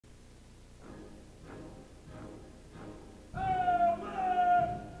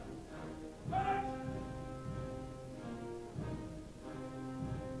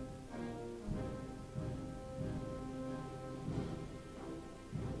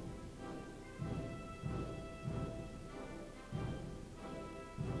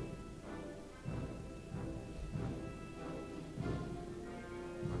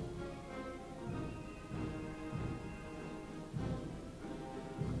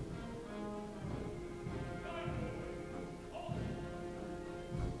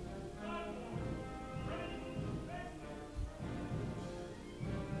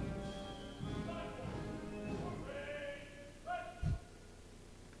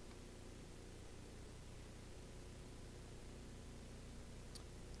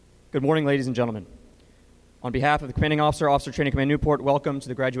Good morning, ladies and gentlemen. On behalf of the Commanding Officer, Officer Training Command Newport, welcome to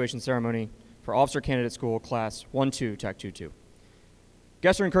the graduation ceremony for Officer Candidate School, Class 1-2, TAC 2-2.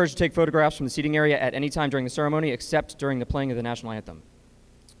 Guests are encouraged to take photographs from the seating area at any time during the ceremony, except during the playing of the national anthem.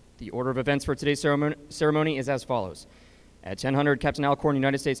 The order of events for today's ceremony is as follows. At 10:00, Captain Alcorn,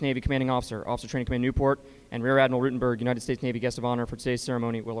 United States Navy Commanding Officer, Officer Training Command Newport, and Rear Admiral Rutenberg, United States Navy Guest of Honor for today's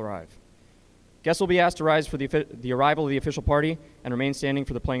ceremony will arrive. Guests will be asked to rise for the arrival of the official party and remain standing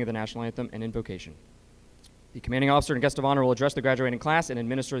for the playing of the national anthem and invocation. The Commanding Officer and Guest of Honor will address the graduating class and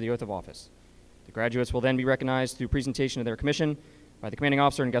administer the oath of office. The graduates will then be recognized through presentation of their commission by the Commanding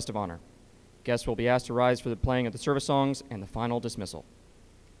Officer and Guest of Honor. Guests will be asked to rise for the playing of the service songs and the final dismissal.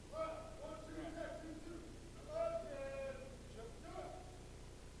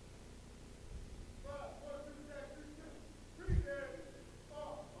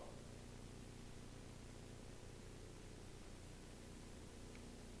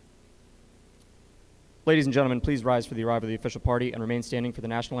 Ladies and gentlemen, please rise for the arrival of the official party and remain standing for the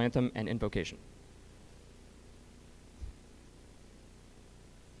national anthem and invocation.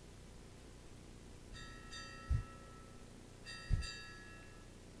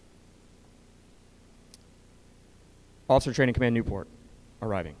 Officer Training Command Newport,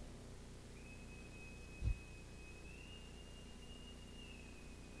 arriving.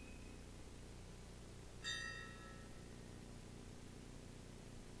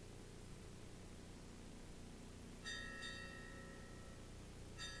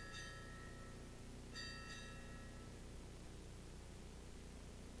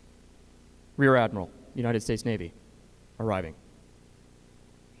 Rear Admiral, United States Navy, arriving.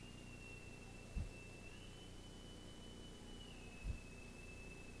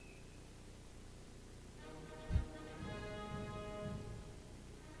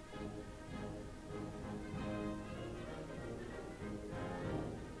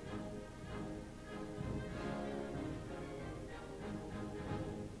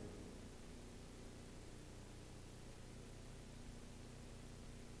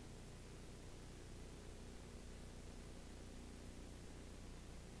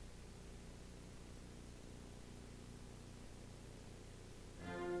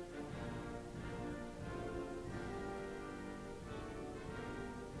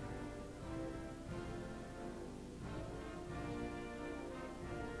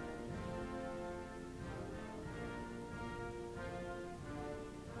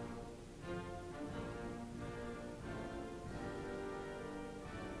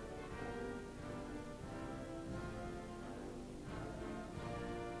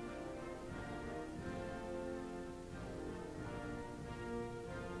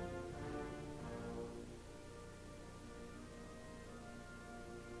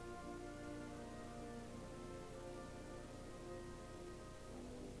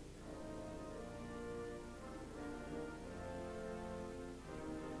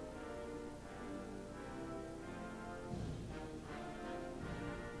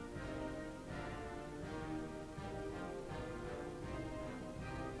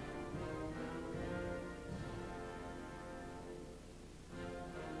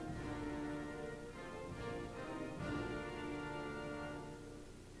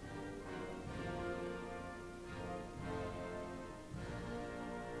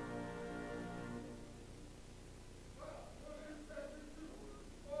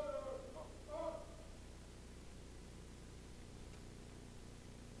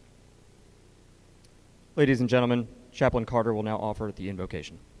 Ladies and gentlemen, Chaplain Carter will now offer the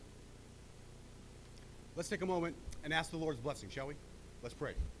invocation. Let's take a moment and ask the Lord's blessing, shall we? Let's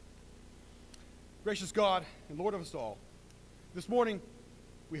pray. Gracious God and Lord of us all, this morning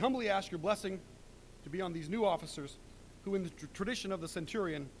we humbly ask your blessing to be on these new officers who, in the tradition of the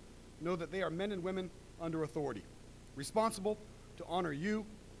centurion, know that they are men and women under authority, responsible to honor you,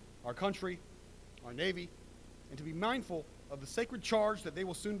 our country, our Navy, and to be mindful of the sacred charge that they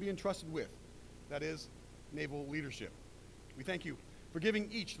will soon be entrusted with, that is, naval leadership. We thank you for giving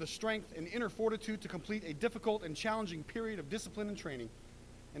each the strength and inner fortitude to complete a difficult and challenging period of discipline and training.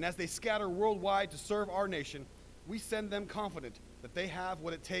 And as they scatter worldwide to serve our nation, we send them confident that they have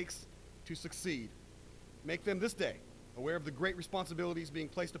what it takes to succeed. Make them this day aware of the great responsibilities being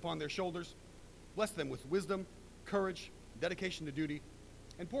placed upon their shoulders. Bless them with wisdom, courage, dedication to duty,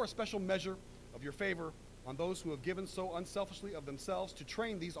 and pour a special measure of your favor on those who have given so unselfishly of themselves to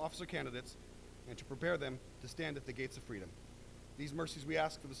train these officer candidates and to prepare them to stand at the gates of freedom. These mercies we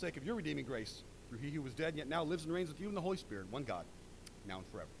ask for the sake of your redeeming grace, through he who was dead, yet now lives and reigns with you in the Holy Spirit, one God, now and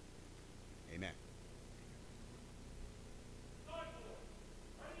forever. Amen.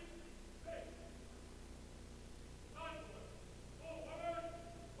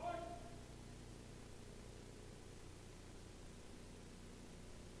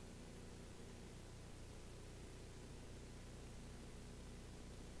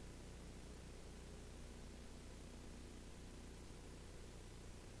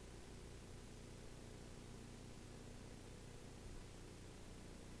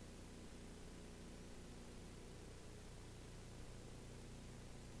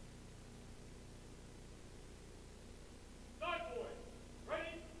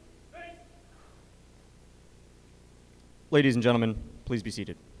 Ladies and gentlemen, please be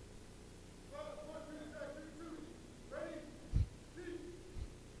seated.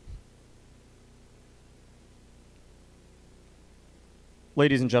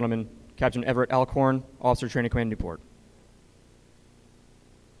 Ladies and gentlemen, Captain Everett Alcorn, Officer Training Command, Newport.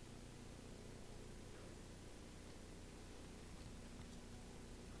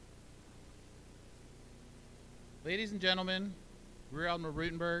 Ladies and gentlemen, Rear Admiral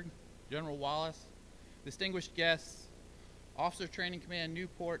Rutenberg, General Wallace, distinguished guests, Officer Training Command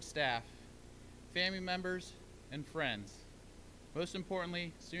Newport staff, family members, and friends. Most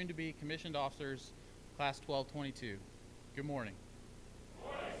importantly, soon-to-be commissioned officers, Class 1222. Good morning. Good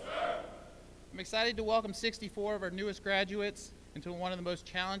morning, sir. I'm excited to welcome 64 of our newest graduates into one of the most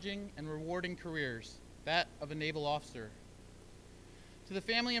challenging and rewarding careers, that of a naval officer. To the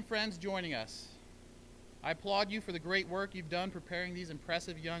family and friends joining us, I applaud you for the great work you've done preparing these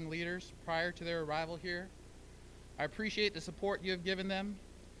impressive young leaders prior to their arrival here. I appreciate the support you have given them.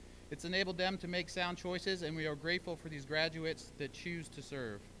 It's enabled them to make sound choices, and we are grateful for these graduates that choose to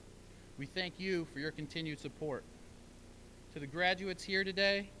serve. We thank you for your continued support. To the graduates here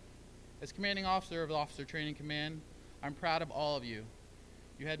today, as commanding officer of the Officer Training Command, I'm proud of all of you.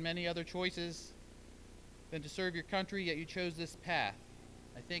 You had many other choices than to serve your country, yet you chose this path.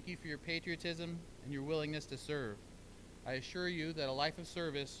 I thank you for your patriotism and your willingness to serve. I assure you that a life of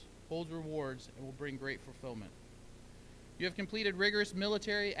service holds rewards and will bring great fulfillment. You have completed rigorous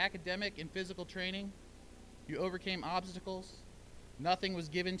military, academic, and physical training. You overcame obstacles. Nothing was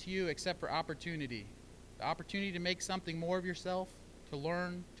given to you except for opportunity. The opportunity to make something more of yourself, to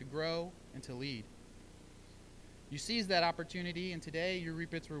learn, to grow, and to lead. You seized that opportunity, and today you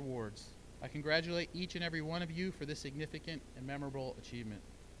reap its rewards. I congratulate each and every one of you for this significant and memorable achievement.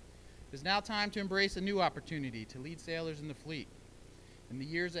 It is now time to embrace a new opportunity to lead sailors in the fleet. In the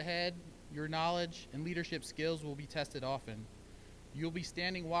years ahead, your knowledge and leadership skills will be tested often. You'll be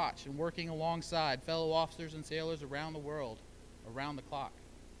standing watch and working alongside fellow officers and sailors around the world, around the clock.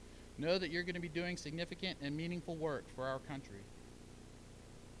 Know that you're going to be doing significant and meaningful work for our country.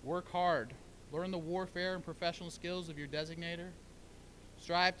 Work hard. Learn the warfare and professional skills of your designator.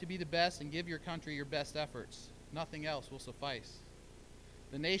 Strive to be the best and give your country your best efforts. Nothing else will suffice.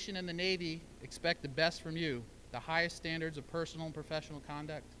 The nation and the Navy expect the best from you, the highest standards of personal and professional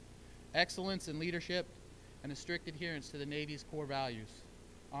conduct, excellence in leadership, and a strict adherence to the Navy's core values: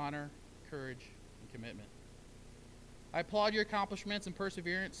 honor, courage, and commitment. I applaud your accomplishments and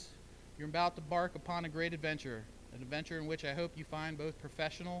perseverance. You're about to embark upon a great adventure, an adventure in which I hope you find both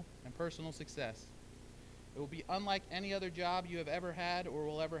professional and personal success. It will be unlike any other job you have ever had or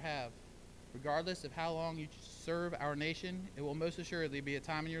will ever have. Regardless of how long you serve our nation, it will most assuredly be a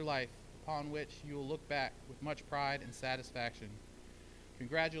time in your life upon which you will look back with much pride and satisfaction.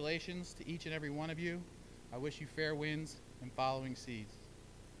 Congratulations to each and every one of you. I wish you fair winds and following seas.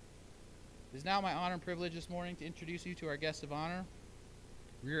 It is now my honor and privilege this morning to introduce you to our guest of honor,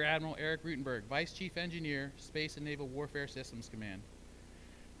 Rear Admiral Eric Rutenberg, Vice Chief Engineer, Space and Naval Warfare Systems Command.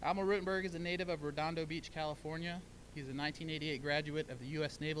 Admiral Rutenberg is a native of Redondo Beach, California. He's a 1988 graduate of the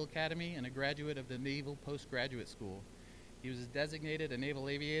U.S. Naval Academy and a graduate of the Naval Postgraduate School. He was designated a naval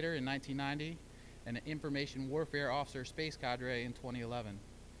aviator in 1990 and an information warfare officer space cadre in 2011.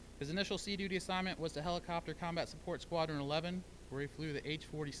 His initial sea duty assignment was to Helicopter Combat Support Squadron 11, where he flew the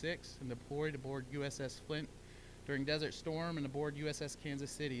H-46 and deployed aboard USS Flint during Desert Storm and aboard USS Kansas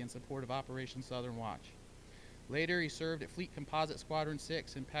City in support of Operation Southern Watch. Later, he served at Fleet Composite Squadron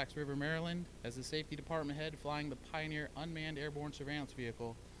 6 in Pax River, Maryland, as the Safety Department head flying the Pioneer Unmanned Airborne Surveillance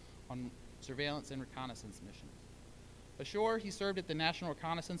Vehicle on surveillance and reconnaissance missions. Ashore, he served at the National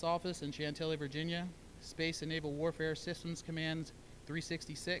Reconnaissance Office in Chantilly, Virginia, Space and Naval Warfare Systems Command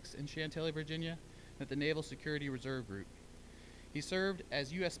 366 in Chantilly, Virginia, and at the Naval Security Reserve Group. He served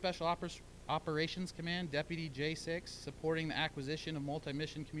as U.S. Special Operations Command Deputy J6, supporting the acquisition of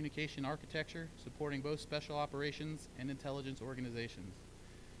multi-mission communication architecture, supporting both special operations and intelligence organizations.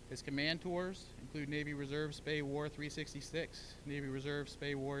 His command tours include Navy Reserve Spey War 366, Navy Reserve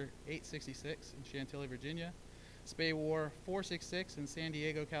Spey War 866 in Chantilly, Virginia, Spey War 466 in San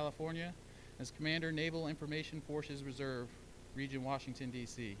Diego, California, as Commander Naval Information Forces Reserve, Region Washington,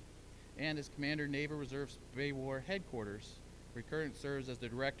 D.C., and as Commander Naval Reserve Spey War Headquarters, where he currently serves as the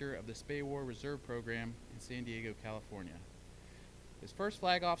director of the Spey War Reserve Program in San Diego, California. His first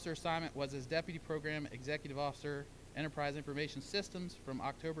flag officer assignment was as Deputy Program Executive Officer, Enterprise Information Systems from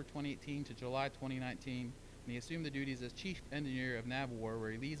October 2018 to July 2019, and he assumed the duties as Chief Engineer of Naval,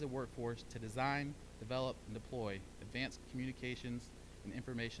 where he leads a workforce to design, develop, and deploy advanced communications and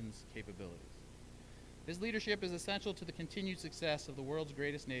information capabilities. His leadership is essential to the continued success of the world's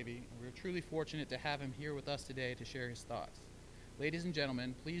greatest Navy, and we're truly fortunate to have him here with us today to share his thoughts. Ladies and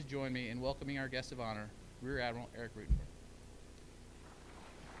gentlemen, please join me in welcoming our guest of honor, Rear Admiral Eric Rutenberg.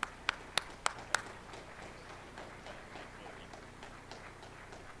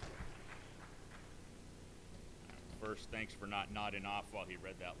 First, thanks for not nodding off while he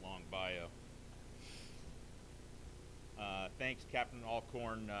read that long bio. Thanks, Captain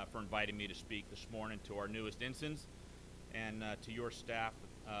Alcorn, for inviting me to speak this morning to our newest ensigns and to your staff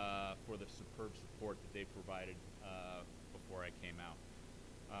for the superb support that they provided before I came out.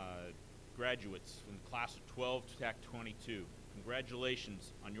 Graduates from the class of 12 to TAC 22,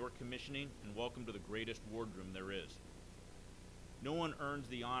 congratulations on your commissioning and welcome to the greatest wardroom there is. No one earns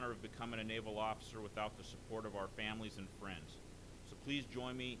the honor of becoming a naval officer without the support of our families and friends. So please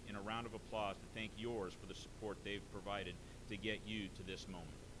join me in a round of applause to thank yours for the support they've provided to get you to this moment.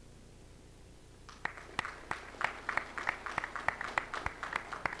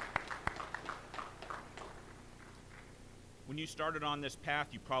 When you started on this path,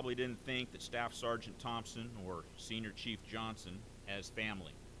 you probably didn't think that Staff Sergeant Thompson or Senior Chief Johnson as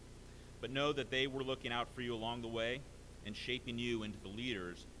family. But know that they were looking out for you along the way and shaping you into the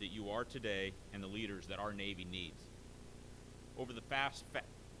leaders that you are today and the leaders that our Navy needs. Over the past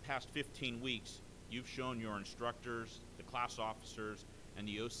 15 weeks, you've shown your instructors, the class officers, and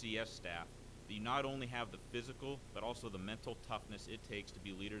the OCS staff that you not only have the physical, but also the mental toughness it takes to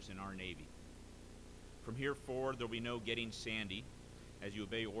be leaders in our Navy. From here forward, there'll be no getting sandy as you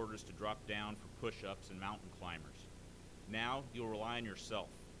obey orders to drop down for push-ups and mountain climbers. Now, you'll rely on yourself.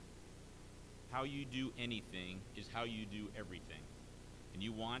 How you do anything is how you do everything, and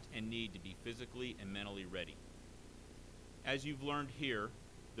you want and need to be physically and mentally ready. As you've learned here,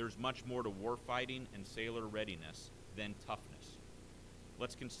 there's much more to warfighting and sailor readiness than toughness.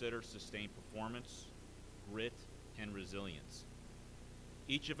 Let's consider sustained performance, grit, and resilience.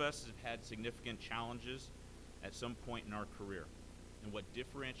 Each of us have had significant challenges at some point in our career, and what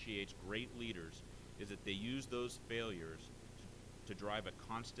differentiates great leaders is that they use those failures to drive a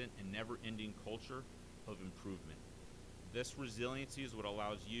constant and never-ending culture of improvement. This resiliency is what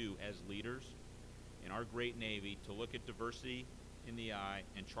allows you as leaders in our great Navy to look at diversity in the eye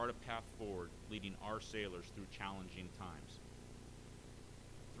and chart a path forward, leading our sailors through challenging times.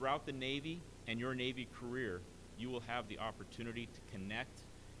 Throughout the Navy and your Navy career, you will have the opportunity to connect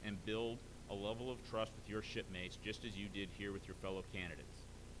and build a level of trust with your shipmates, just as you did here with your fellow candidates.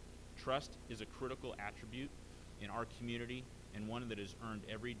 Trust is a critical attribute in our community and one that is earned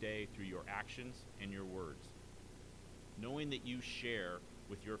every day through your actions and your words. Knowing that you share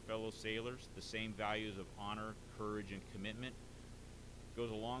with your fellow sailors the same values of honor, courage, and commitment goes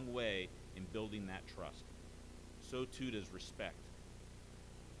a long way in building that trust. So too does respect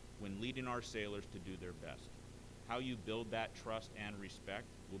when leading our sailors to do their best. How you build that trust and respect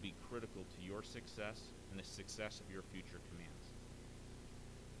will be critical to your success and the success of your future commands.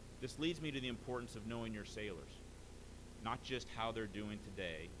 This leads me to the importance of knowing your sailors, not just how they're doing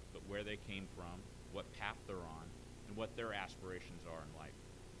today, but where they came from, what path they're on, and what their aspirations are in life.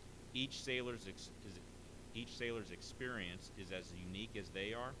 Each sailor's experience is as unique as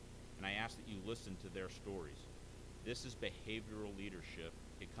they are, and I ask that you listen to their stories. This is behavioral leadership.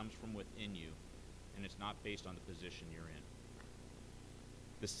 It comes from within you, and it's not based on the position you're in.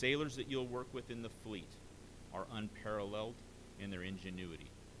 The sailors that you'll work with in the fleet are unparalleled in their ingenuity.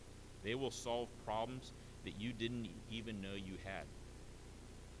 They will solve problems that you didn't even know you had.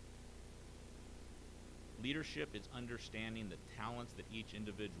 Leadership is understanding the talents that each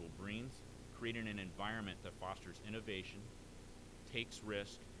individual brings, creating an environment that fosters innovation, takes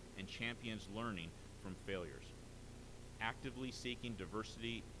risk, and champions learning from failures. Actively seeking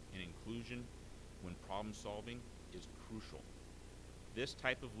diversity and inclusion when problem solving is crucial. This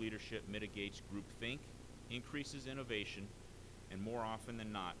type of leadership mitigates groupthink, increases innovation, and more often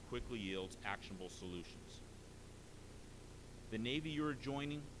than not, quickly yields actionable solutions. The Navy you are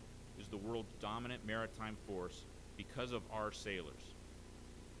joining is the world's dominant maritime force because of our sailors.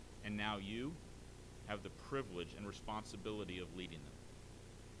 And now you have the privilege and responsibility of leading them.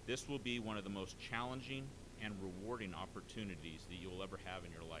 This will be one of the most challenging and rewarding opportunities that you'll ever have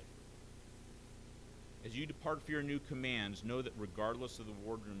in your life. As you depart for your new commands, know that regardless of the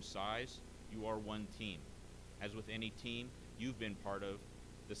wardroom size, you are one team. As with any team you've been part of,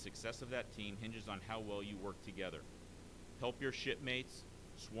 the success of that team hinges on how well you work together. Help your shipmates,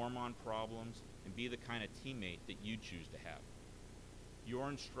 swarm on problems, and be the kind of teammate that you choose to have. Your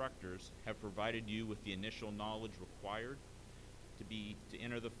instructors have provided you with the initial knowledge required to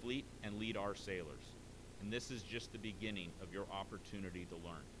enter the fleet and lead our sailors. And this is just the beginning of your opportunity to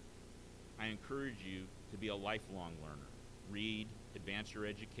learn. I encourage you to be a lifelong learner. Read, advance your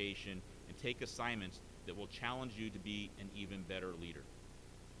education, and take assignments that will challenge you to be an even better leader.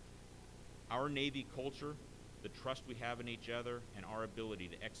 Our Navy culture, the trust we have in each other, and our ability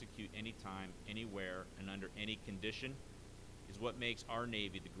to execute anytime, anywhere, and under any condition is what makes our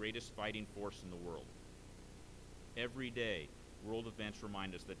Navy the greatest fighting force in the world. Every day, world events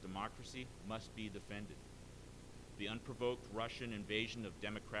remind us that democracy must be defended. The unprovoked Russian invasion of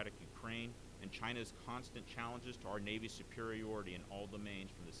democratic Ukraine and China's constant challenges to our Navy's superiority in all domains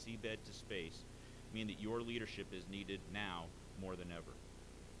from the seabed to space mean that your leadership is needed now more than ever.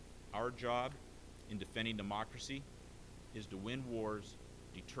 Our job in defending democracy is to win wars,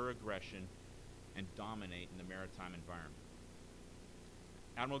 deter aggression, and dominate in the maritime environment.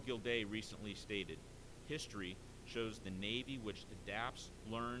 Admiral Gilday recently stated, "History shows the Navy which adapts,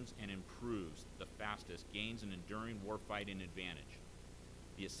 learns, and improves the fastest gains an enduring warfighting advantage.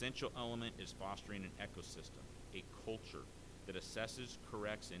 The essential element is fostering an ecosystem, a culture that assesses,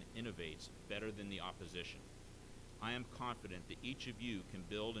 corrects, and innovates better than the opposition. I am confident that each of you can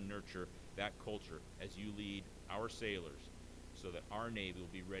build and nurture that culture as you lead our sailors so that our Navy will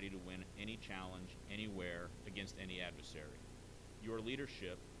be ready to win any challenge, anywhere, against any adversary. Your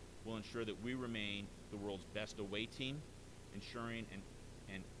leadership will ensure that we remain the world's best away team, ensuring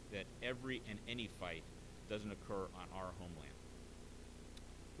and that every and any fight doesn't occur on our homeland."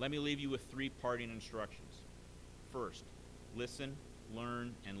 Let me leave you with 3 parting instructions. First, listen,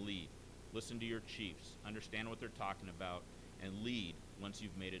 learn, and lead. Listen to your chiefs, understand what they're talking about, and lead once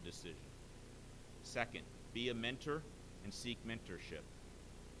you've made a decision. Second, be a mentor and seek mentorship.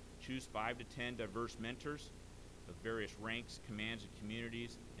 Choose 5 to 10 diverse mentors of various ranks, commands, and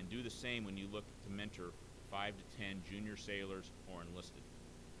communities, and do the same when you look to mentor 5 to 10 junior sailors or enlisted.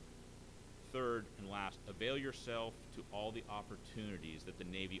 Third and last, avail yourself to all the opportunities that the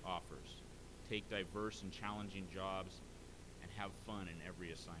Navy offers. Take diverse and challenging jobs and have fun in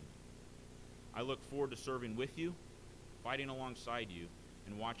every assignment. I look forward to serving with you, fighting alongside you,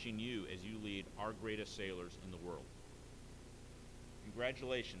 and watching you as you lead our greatest sailors in the world.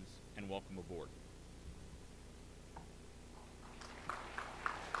 Congratulations and welcome aboard.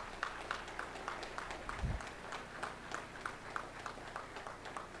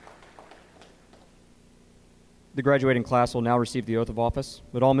 The graduating class will now receive the oath of office.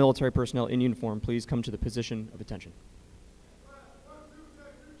 Would all military personnel in uniform please come to the position of attention?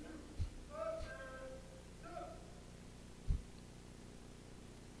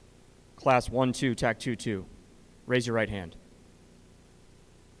 Class 1-2, TAC 2-2. Raise your right hand.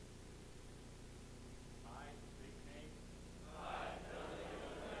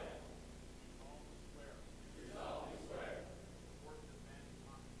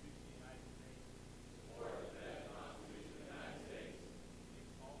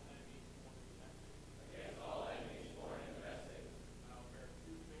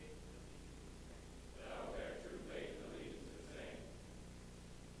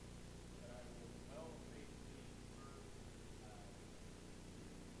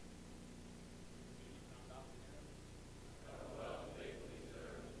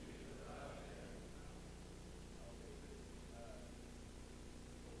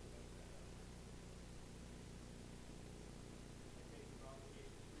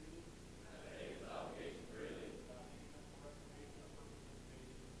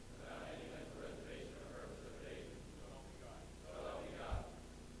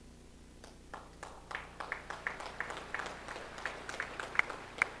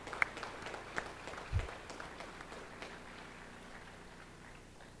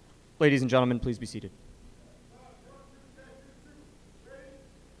 Ladies and gentlemen, please be seated.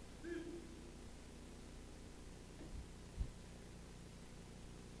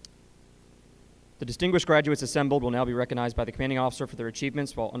 The distinguished graduates assembled will now be recognized by the commanding officer for their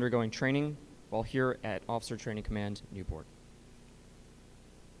achievements while undergoing training while here at Officer Training Command, Newport.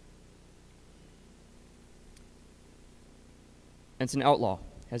 Ensign Outlaw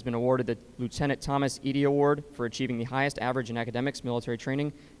has been awarded the Lieutenant Thomas Eady Award for achieving the highest average in academics, military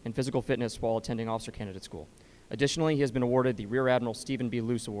training, and physical fitness while attending Officer Candidate School. Additionally, he has been awarded the Rear Admiral Stephen B.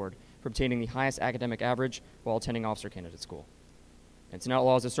 Luce Award for obtaining the highest academic average while attending Officer Candidate School. Ensign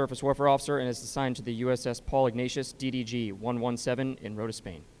Outlaw is a surface warfare officer and is assigned to the USS Paul Ignatius DDG 117 in Rhode,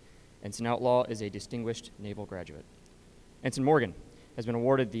 Spain. Ensign Outlaw is a distinguished naval graduate. Ensign Morgan has been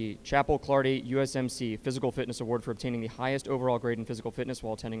awarded the Chapel Clardy USMC Physical Fitness Award for obtaining the highest overall grade in physical fitness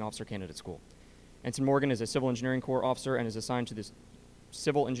while attending Officer Candidate School. Ensign Morgan is a Civil Engineering Corps officer and is assigned to the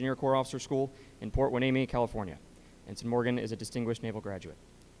Civil Engineer Corps Officer School in Port Hueneme, California. Ensign Morgan is a distinguished naval graduate.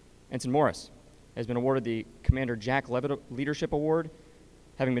 Ensign Morris has been awarded the Commander Jack Levitt Leadership Award,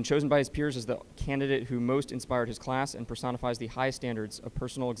 having been chosen by his peers as the candidate who most inspired his class and personifies the highest standards of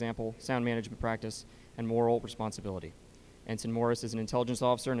personal example, sound management practice, and moral responsibility. Ensign Morris is an intelligence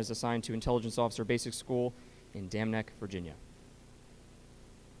officer and is assigned to Intelligence Officer Basic School in Dam Neck, Virginia.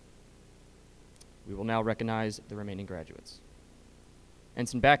 We will now recognize the remaining graduates.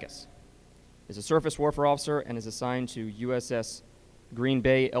 Ensign Backus is a surface warfare officer and is assigned to USS Green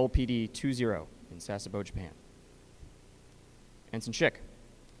Bay LPD 20 in Sasebo, Japan. Ensign Schick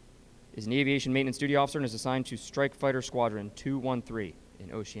is an aviation maintenance duty officer and is assigned to Strike Fighter Squadron 213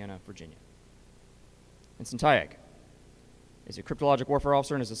 in Oceana, Virginia. Ensign Tayag is a cryptologic warfare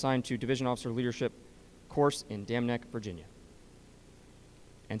officer and is assigned to Division Officer Leadership course in Dam Neck, Virginia.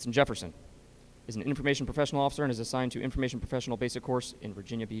 Ensign Jefferson is an information professional officer and is assigned to Information Professional Basic Course in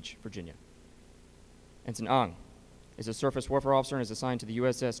Virginia Beach, Virginia. Ensign Ang is a surface warfare officer and is assigned to the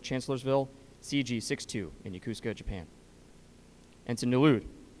USS Chancellorsville CG-62 in Yokosuka, Japan. Ensign Nalud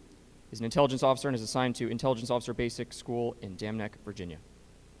is an intelligence officer and is assigned to Intelligence Officer Basic School in Dam Neck, Virginia.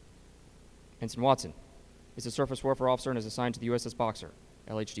 Ensign Watson is a surface warfare officer and is assigned to the USS Boxer,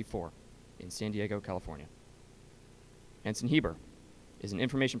 LHD-4, in San Diego, California. Ensign Heber is an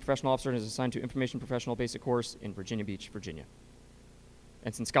information professional officer and is assigned to Information Professional Basic Course in Virginia Beach, Virginia.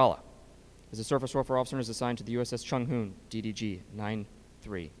 Ensign Scala is a surface warfare officer and is assigned to the USS Chung Hoon,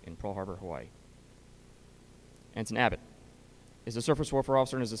 DDG-93, in Pearl Harbor, Hawaii. Ensign Abbott is a surface warfare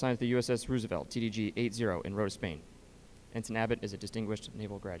officer and is assigned to the USS Roosevelt, TDG-80, in Rhode, Spain. Ensign Abbott is a distinguished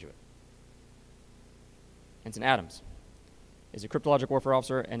naval graduate. Ensign Adams is a cryptologic warfare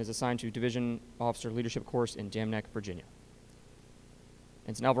officer and is assigned to Division Officer Leadership course in Dam Neck, Virginia.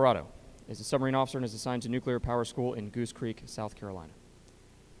 Ensign Alvarado is a submarine officer and is assigned to Nuclear Power School in Goose Creek, South Carolina.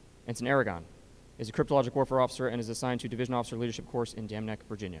 Ensign Aragon is a cryptologic warfare officer and is assigned to Division Officer Leadership course in Dam Neck,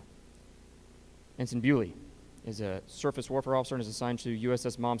 Virginia. Ensign Bewley is a surface warfare officer and is assigned to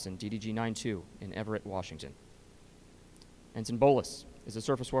USS Momsen, DDG-92, in Everett, Washington. Ensign Bolus is a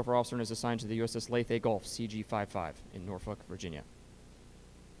surface warfare officer and is assigned to the USS Leyte Gulf, CG-55, in Norfolk, Virginia.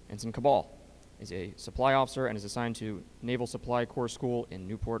 Ensign Cabal is a supply officer and is assigned to Naval Supply Corps School in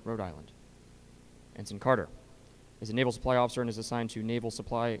Newport, Rhode Island. Ensign Carter is a naval supply officer and is assigned to Naval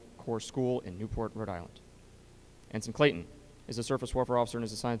Supply Corps School in Newport, Rhode Island. Ensign Clayton is a surface warfare officer and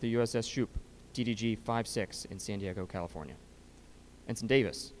is assigned to the USS Shoup, DDG-56, in San Diego, California. Ensign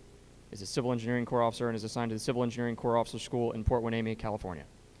Davis is a Civil Engineering Corps officer and is assigned to the Civil Engineering Corps Officer School in Port Hueneme, California.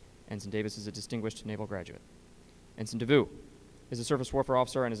 Ensign Davis is a distinguished naval graduate. Ensign DeVue is a surface warfare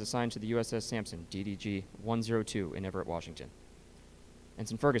officer and is assigned to the USS Sampson, DDG-102, in Everett, Washington.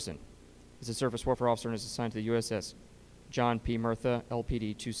 Ensign Ferguson is a surface warfare officer and is assigned to the USS John P. Murtha,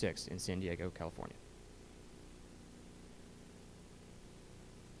 LPD-26, in San Diego, California.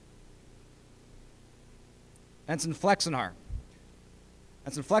 Ensign Flexenar.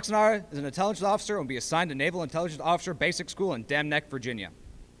 Ensign Flexenar is an intelligence officer and will be assigned to Naval Intelligence Officer Basic School in Dam Neck, Virginia.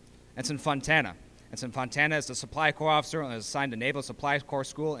 Ensign Fontana. Ensign Fontana is a Supply Corps officer and is assigned to Naval Supply Corps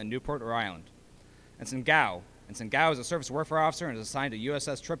School in Newport, Rhode Island. Ensign Gao. Ensign Gao is a surface warfare officer and is assigned to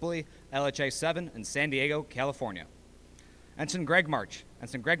USS Tripoli, LHA-7, in San Diego, California. Ensign Greg March.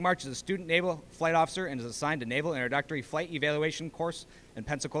 Ensign Greg March is a student naval flight officer and is assigned to Naval Introductory Flight Evaluation Course in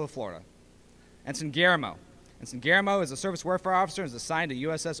Pensacola, Florida. Ensign Guillermo. Ensign Guillermo is a surface warfare officer and is assigned to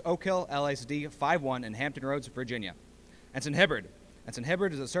USS Oak Hill, LSD-51, in Hampton Roads, Virginia. Ensign Hibbard. Ensign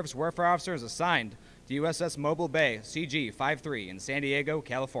Hibbard is a surface warfare officer and is assigned to USS Mobile Bay, CG-53, in San Diego,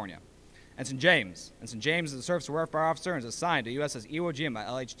 California. Ensign James. Ensign James is a surface warfare officer and is assigned to USS Iwo Jima,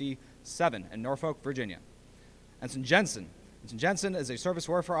 LHD-7, in Norfolk, Virginia. Ensign Jensen. Ensign Jensen is a surface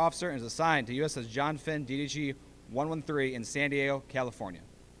warfare officer and is assigned to USS John Finn, DDG-113, in San Diego, California.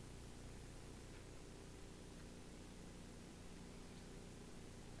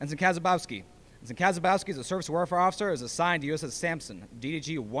 Ensign Kazabowski. Ensign Kazabowski is a surface warfare officer and is assigned to USS Sampson,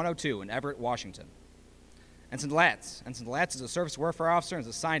 DDG-102, in Everett, Washington. Ensign Latz. Ensign Latz is a surface warfare officer and is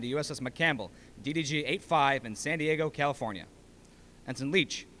assigned to USS McCampbell, DDG-85, in San Diego, California. Ensign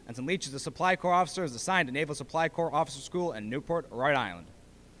Leach. Ensign Leach is a Supply Corps officer and is assigned to Naval Supply Corps Officer School in Newport, Rhode Island.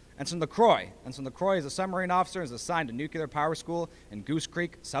 Ensign LaCroix. Ensign LaCroix is a submarine officer and is assigned to Nuclear Power School in Goose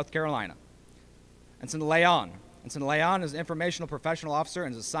Creek, South Carolina. Ensign Leon. Ensign Leon is an informational professional officer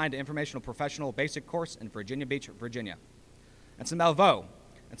and is assigned to Informational Professional Basic Course in Virginia Beach, Virginia. Ensign Malveaux.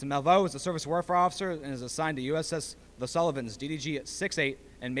 Ensign Malveaux is a surface warfare officer and is assigned to USS The Sullivans, DDG-68,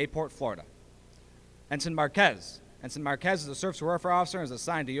 in Mayport, Florida. Ensign Marquez. Ensign Marquez is a surface warfare officer and is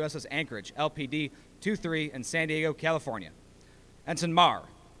assigned to USS Anchorage, LPD-23, in San Diego, California. Ensign Marr.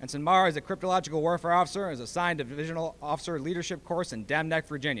 Ensign Marr is a cryptological warfare officer and is assigned to Divisional Officer Leadership course in Dam Neck,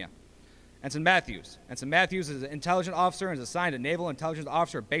 Virginia. Ensign Matthews. Ensign Matthews is an intelligence officer and is assigned a Naval Intelligence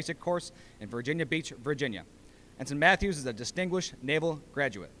Officer Basic Course in Virginia Beach, Virginia. Ensign Matthews is a distinguished naval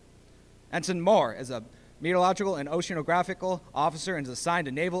graduate. Ensign Moore is a meteorological and oceanographical officer and is assigned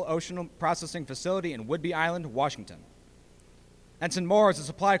a Naval Ocean Processing Facility in Whidbey Island, Washington. Ensign Moore is a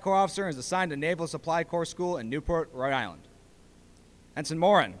Supply Corps officer and is assigned a Naval Supply Corps School in Newport, Rhode Island. Ensign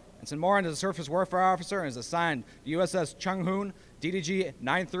Morin. Ensign Morin is a surface warfare officer and is assigned to USS Chung Hoon, DDG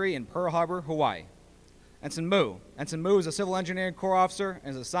 93 in Pearl Harbor, Hawaii. Ensign Moo. Ensign Moo is a Civil Engineering Corps officer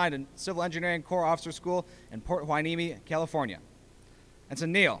and is assigned a Civil Engineering Corps Officer School in Port Hueneme, California.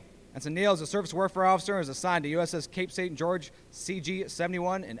 Ensign Neal. Ensign Neal is a surface warfare officer and is assigned to USS Cape St. George CG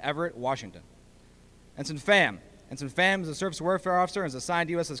 71 in Everett, Washington. Ensign Pham. Ensign Pham is a surface warfare officer and is assigned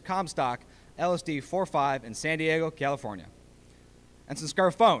to USS Comstock LSD 45 in San Diego, California. Ensign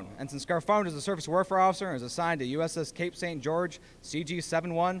Scarfone. Ensign Scarfone is a surface warfare officer and is assigned to USS Cape St. George CG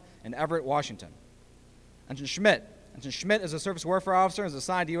 71 in Everett, Washington. Ensign Schmidt. Ensign Schmidt is a surface warfare officer and is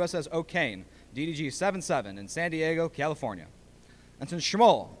assigned to USS O'Kane, DDG 77 in San Diego, California. Ensign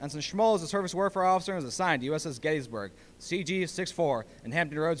Schmoll. Ensign Schmoll is a surface warfare officer and is assigned to USS Gettysburg, CG 64 in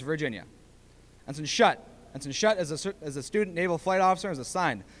Hampton Roads, Virginia. Ensign Shutt. Ensign Shutt is a student naval flight officer and is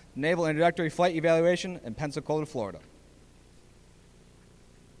assigned to Naval Introductory Flight Evaluation in Pensacola, Florida.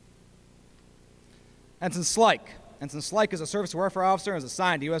 Ensign Slike. Ensign Slike is a surface warfare officer and is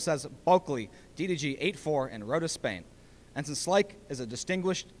assigned to USS Bulkley, DDG 84 in Rhode, Spain. Ensign Slike is a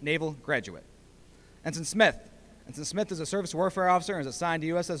distinguished naval graduate. Ensign Smith. Ensign Smith is a surface warfare officer and is assigned to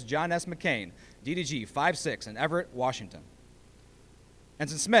USS John S. McCain, DDG 56 in Everett, Washington.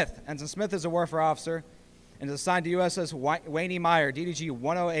 Ensign Smith. Ensign Smith is a warfare officer and is assigned to USS Wayne Meyer, DDG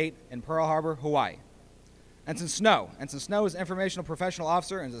 108 in Pearl Harbor, Hawaii. Ensign Snow. Ensign Snow is an informational professional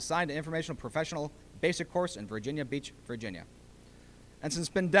officer and is assigned to Informational Professional Basic Course in Virginia Beach, Virginia. Ensign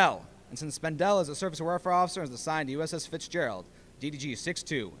Spindell. Ensign Spindell is a surface warfare officer and is assigned to USS Fitzgerald, DDG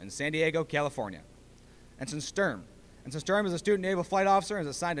 62 in San Diego, California. Ensign Sturm. Ensign Sturm is a student naval flight officer and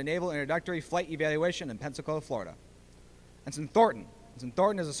is assigned to Naval Introductory Flight Evaluation in Pensacola, Florida. Ensign Thornton. Ensign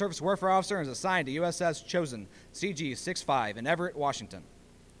Thornton is a surface warfare officer and is assigned to USS Chosen, CG 65 in Everett, Washington.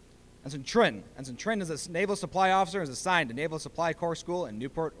 Ensign Trin. Ensign Trin is a naval supply officer and is assigned to Naval Supply Corps School in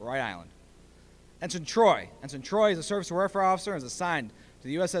Newport, Rhode Island. Ensign Troy. Ensign Troy is a surface warfare officer and is assigned to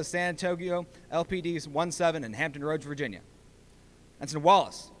the USS San Antonio LPD 17 in Hampton Roads, Virginia. Ensign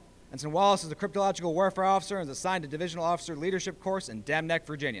Wallace. Ensign Wallace is a cryptological warfare officer and is assigned to Divisional Officer Leadership Course in Dam Neck,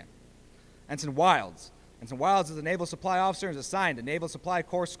 Virginia. Ensign Wilds. Ensign Wilds is a naval supply officer and is assigned to Naval Supply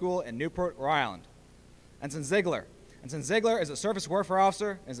Corps School in Newport, Rhode Island. Ensign Ziegler. Ensign Ziegler is a surface warfare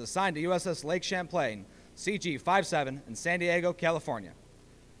officer and is assigned to USS Lake Champlain, CG 57 in San Diego, California.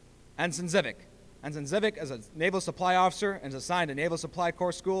 Ensign Zivik. Ensign Zivik is a naval supply officer and is assigned to Naval Supply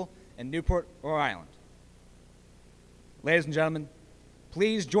Corps School in Newport, Rhode Island. Ladies and gentlemen,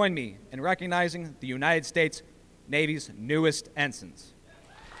 please join me in recognizing the United States Navy's newest ensigns.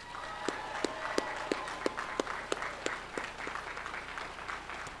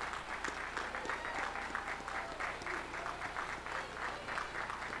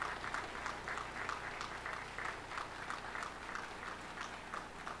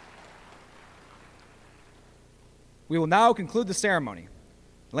 We will now conclude the ceremony.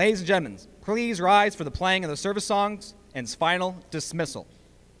 Ladies and gentlemen, please rise for the playing of the service songs and its final dismissal.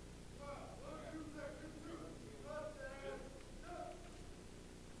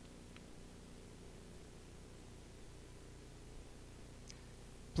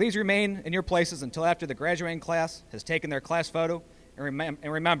 Please remain in your places until after the graduating class has taken their class photo, and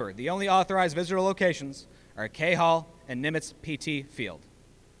remember, the only authorized visitor locations are K Hall and Nimitz PT Field.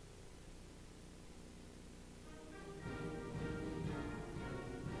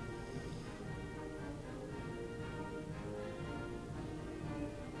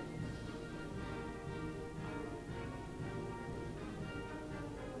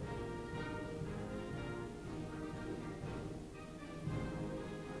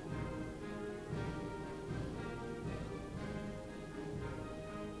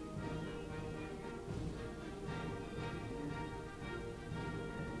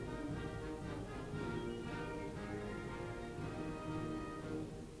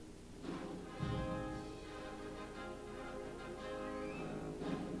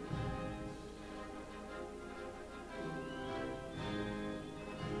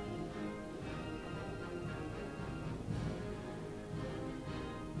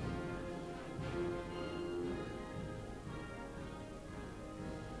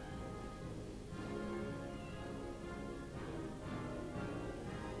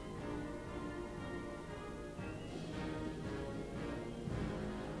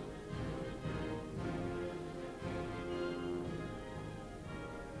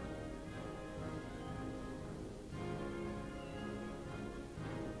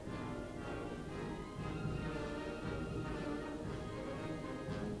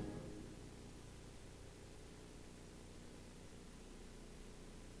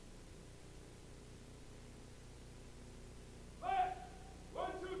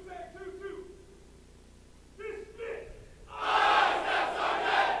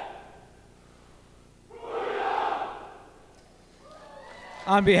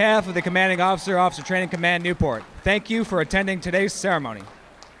 On behalf of the Commanding Officer, Officer Training Command Newport, thank you for attending today's ceremony.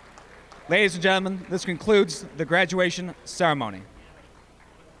 Ladies and gentlemen, this concludes the graduation ceremony.